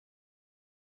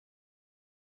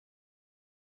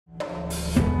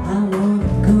I wanna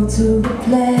go to a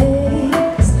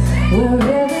place where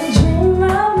every dream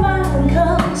of mine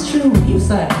comes true. You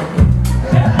sang it.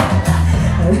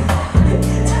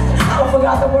 I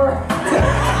forgot the word.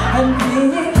 And be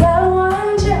that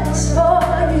one just for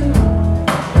you.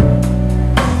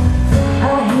 I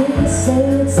hear you say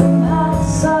it's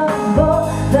impossible,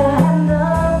 that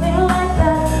nothing like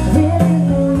that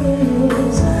really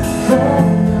is. But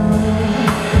no,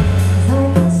 I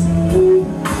can see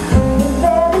with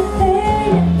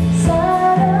everything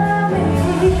inside of me.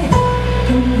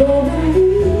 Come go with me,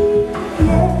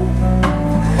 yeah.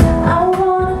 I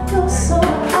wanna go so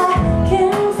I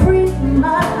can free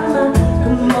my mind.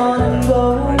 Come on and go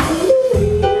with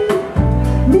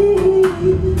me.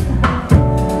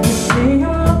 You see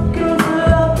you're looking for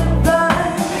love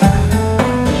divine.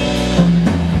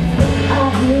 I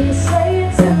hear you say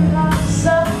it's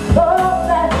impossible,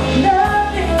 that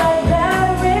nothing like that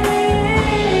really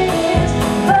is.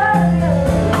 But no,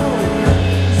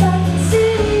 'cause I can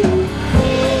see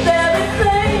with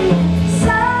everything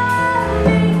inside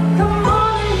me. Come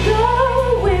on and go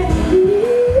with me.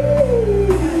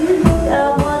 I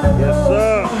wanna go.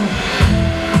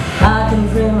 I can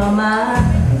free my mind.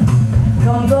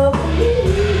 Come go with me.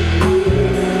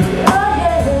 Oh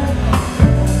yeah.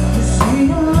 You see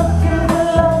you're looking for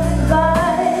love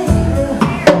divine.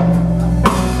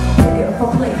 Looking for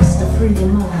a place to free your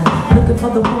mind. Looking for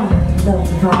the one, love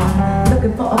divine.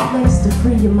 Looking for a place to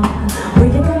free your mind. Where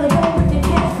you gonna go if you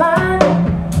can't find it?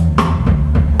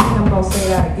 I'm gonna say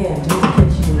that again, just in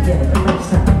case you didn't get it the first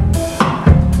time.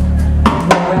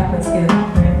 We'll rap and skip.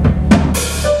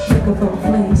 Looking for a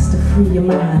place to free your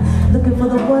mind. Looking for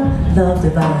the one, love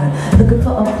divine. Looking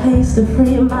for a place to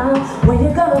free your mind. Where you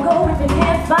gonna go if you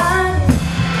can't find it?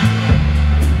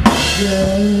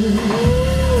 Yeah,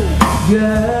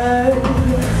 yeah.